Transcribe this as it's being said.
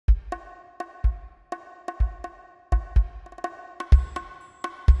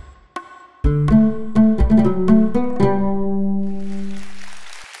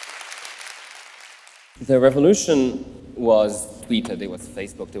The revolution was tweeted, it was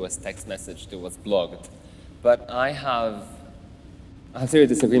Facebooked, it was text messaged, it was blogged. But I have serious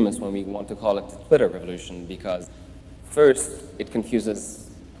disagreements when we want to call it the Twitter revolution, because first, it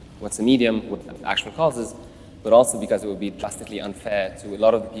confuses what's a medium with actual causes, but also because it would be drastically unfair to a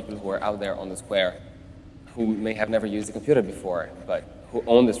lot of the people who are out there on the square who may have never used a computer before, but who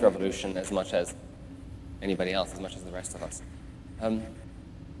own this revolution as much as anybody else, as much as the rest of us.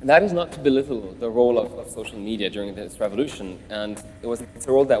 That is not to belittle the role of social media during this revolution, and it's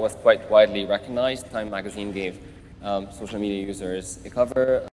a role that was quite widely recognized. Time magazine gave social media users a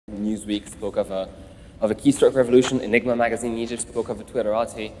cover. Newsweek spoke of a keystroke revolution. Enigma magazine in Egypt spoke of a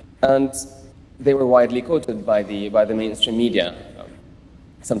Twitterati, and they were widely quoted by the mainstream media,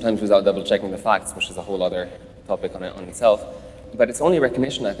 sometimes without double checking the facts, which is a whole other topic on itself. But it's only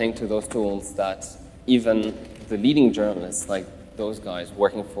recognition, I think, to those tools that even the leading journalists, like those guys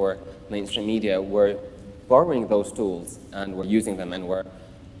working for mainstream media, were borrowing those tools and were using them and were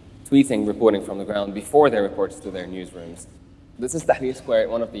tweeting, reporting from the ground before their reports to their newsrooms. This is Tahrir Square,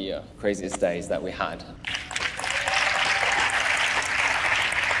 one of the craziest days that we had.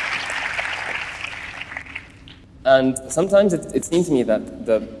 And sometimes it seemed to me that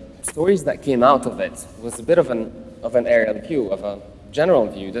the stories that came out of it was a bit of an aerial view, of a general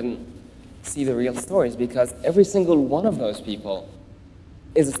view, didn't see the real stories, because every single one of those people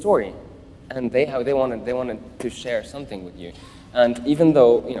is a story, and they wanted to share something with you. And even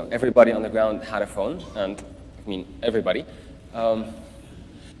though everybody on the ground had a phone, and I mean everybody,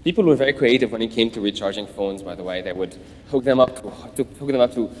 people were very creative when it came to recharging phones. By the way, they would hook them up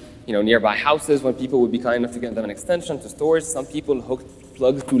to nearby houses when people would be kind enough to give them an extension, to stores. Some people hooked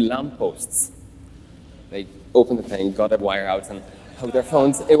plugs to lampposts. They opened the thing, got a wire out, and hooked their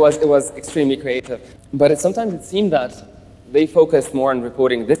phones. It was extremely creative. But sometimes it seemed that they focused more on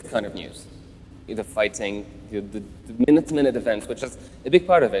reporting this kind of news, the fighting, the minute-to-minute events, which is a big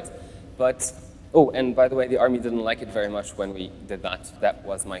part of it. But, and by the way, the army didn't like it very much when we did that. That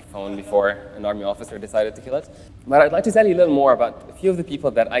was my phone before an army officer decided to kill it. But I'd like to tell you a little more about a few of the people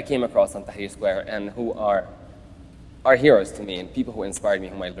that I came across on Tahrir Square and who are heroes to me and people who inspired me,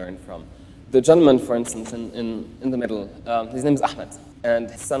 whom I learned from. The gentleman, for instance, in the middle, his name is Ahmed, and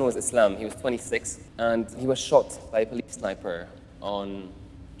his son was Islam. He was 26, and he was shot by a police sniper on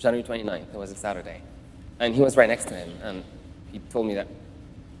January 29th. It was a Saturday. And he was right next to him, and he told me that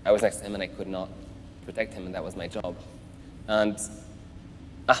I was next to him and I could not protect him, and that was my job. And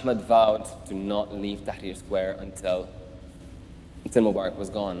Ahmed vowed to not leave Tahrir Square until Mubarak was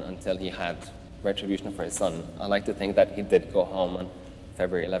gone, until he had retribution for his son. I like to think that he did go home on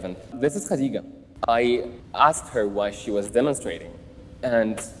February 11th. This is Khadija. I asked her why she was demonstrating.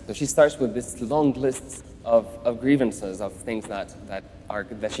 And so she starts with this long list of grievances, of things that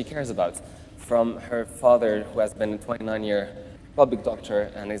she cares about. From her father, who has been a 29-year public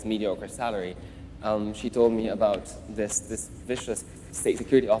doctor and his mediocre salary. She told me about this vicious state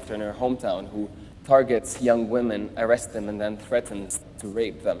security officer in her hometown who targets young women, arrests them, and then threatens to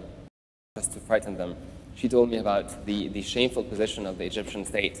rape them, just to frighten them. She told me about the shameful position of the Egyptian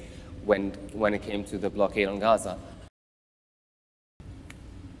state when it came to the blockade on Gaza.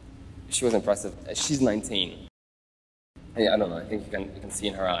 She was impressive. She's 19. I don't know, I think you can see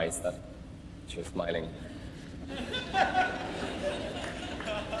in her eyes that she was smiling.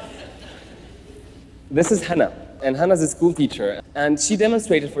 This is Hannah, and Hannah's a school teacher, and she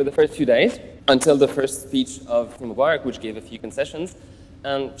demonstrated for the first few days until the first speech of Mubarak, which gave a few concessions,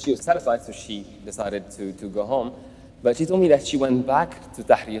 and she was satisfied, so she decided to go home. But she told me that she went back to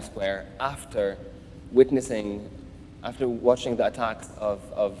Tahrir Square after watching the attacks of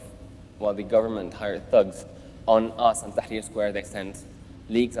the government hired thugs on us on Tahrir Square. They sent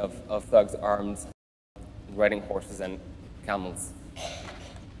leagues of thugs armed, riding horses and camels.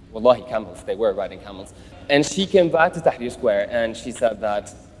 Wallahi, camels. They were riding camels. And she came back to Tahrir Square and she said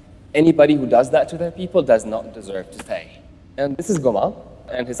that anybody who does that to their people does not deserve to stay. And this is Goma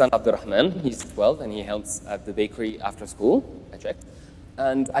and his son Abdurrahman. He's 12 and he helps at the bakery after school. I checked.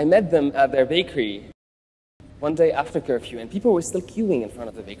 And I met them at their bakery one day after curfew, and people were still queuing in front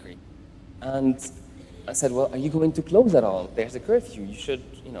of the bakery. And I said, well, are you going to close at all? There's a curfew. You should,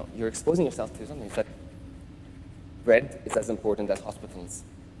 you're exposing yourself to something. He said, bread is as important as hospitals.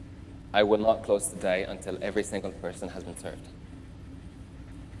 I will not close today until every single person has been served.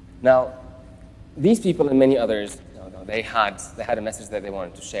 Now, these people and many others, they had a message that they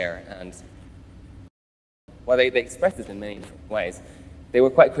wanted to share, and they expressed it in many different ways. They were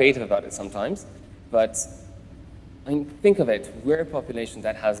quite creative about it sometimes, but I mean, think of it. We're a population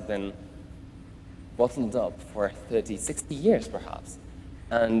that has been bottled up for 30, 60 years perhaps.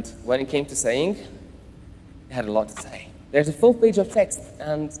 And when it came to saying, It had a lot to say. There's a full page of text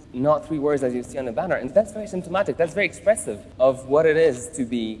and not 3 words as you see on the banner. And that's very symptomatic. That's very expressive of what it is to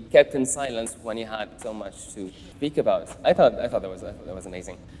be kept in silence when you had so much to speak about. I thought that was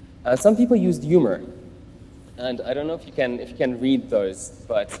amazing. Some people used humor. And I don't know if you can read those,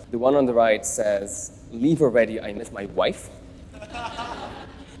 but the one on the right says, "Leave already, I miss my wife."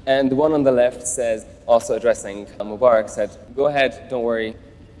 And the one on the left says, also addressing Mubarak, said, "Go ahead, don't worry,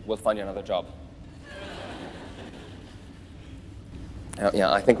 we'll find you another job."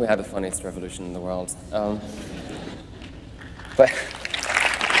 Yeah, I think we had the funniest revolution in the world.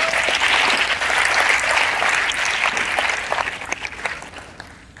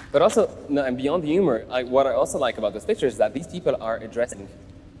 But also, no, and beyond the humor, what I also like about this picture is that these people are addressing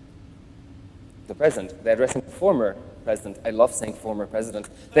the present. They're addressing the former president. I love saying former president.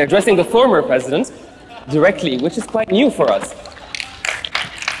 They're addressing the former president directly, which is quite new for us.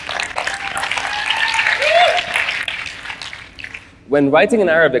 When writing in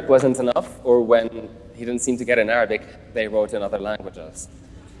Arabic wasn't enough, or when he didn't seem to get in Arabic, they wrote in other languages.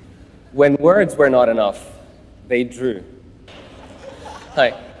 When words were not enough, they drew.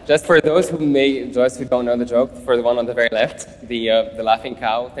 Hi. Just for those who don't know the joke, for the one on the very left, the laughing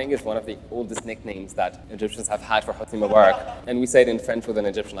cow thing is one of the oldest nicknames that Egyptians have had for Hosni Mubarak. And we say it in French with an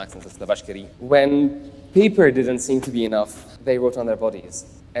Egyptian accent, it's Labashkiri. When paper didn't seem to be enough, they wrote on their bodies.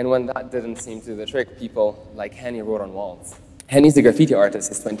 And when that didn't seem to do the trick, people like Henny wrote on walls. Henny's the graffiti artist,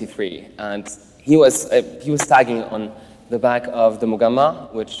 he's 23, and he was tagging on the back of the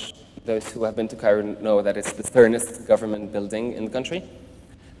Mugamma, which those who have been to Cairo know that it's the sternest government building in the country.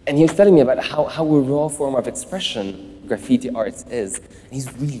 And he was telling me about how a raw form of expression graffiti art is. And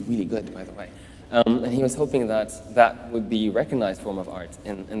he's really, really good, by the way. And he was hoping that that would be a recognized form of art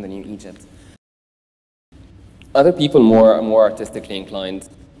in the new Egypt. Other people more artistically inclined,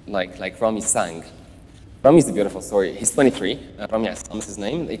 like Rami Sang. Rami's a beautiful story. He's 23. Rami Assam is his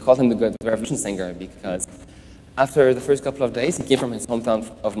name. They call him the revolution singer because after the first couple of days, he came from his hometown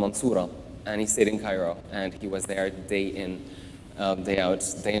of Mansoura, and he stayed in Cairo, and he was there day in, day out,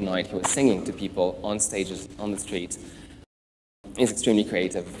 day and night. He was singing to people on stages, on the street. He's extremely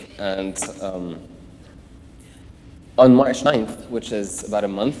creative. And on March 9th, which is about a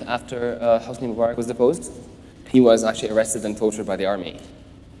month after Hosni Mubarak was deposed, he was actually arrested and tortured by the army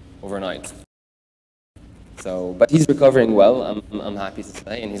overnight. So, but he's recovering well, I'm happy to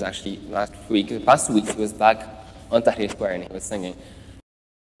say, and he's actually, the past 2 weeks, he was back on Tahrir Square and he was singing.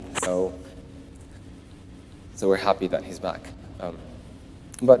 So we're happy that he's back.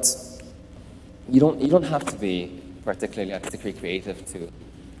 But you don't have to be particularly artistically creative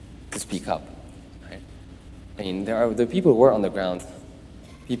to speak up. Right? I mean, there are people who are on the ground,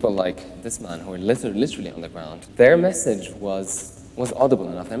 people like this man who are literally on the ground. Their message was audible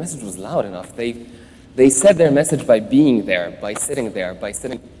enough. Their message was loud enough. They said their message by being there, by sitting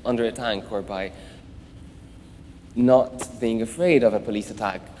under a tank, or by not being afraid of a police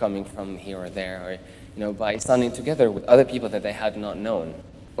attack coming from here or there, or by standing together with other people that they had not known,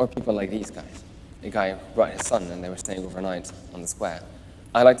 or people like these guys. A guy brought his son, and they were staying overnight on the square.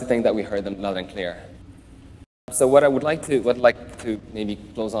 I like to think that we heard them loud and clear. So what I would like to maybe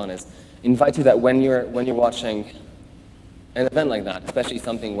close on is invite you that when you're watching an event like that, especially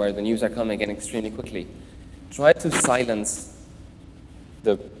something where the news are coming in extremely quickly, try to silence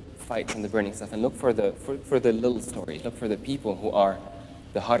the fights and the burning stuff and look for the little stories. Look for the people who are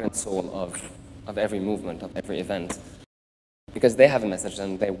the heart and soul of every movement, of every event. Because they have a message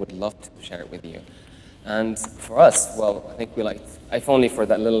and they would love to share it with you. And for us, well, I think if only for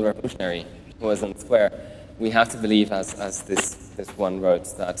that little revolutionary who was in the square, we have to believe, as this one wrote,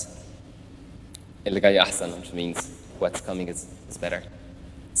 that الجاي أحسن, which means what's coming is better.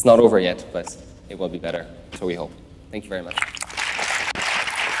 It's not over yet, but it will be better, so we hope. Thank you very much.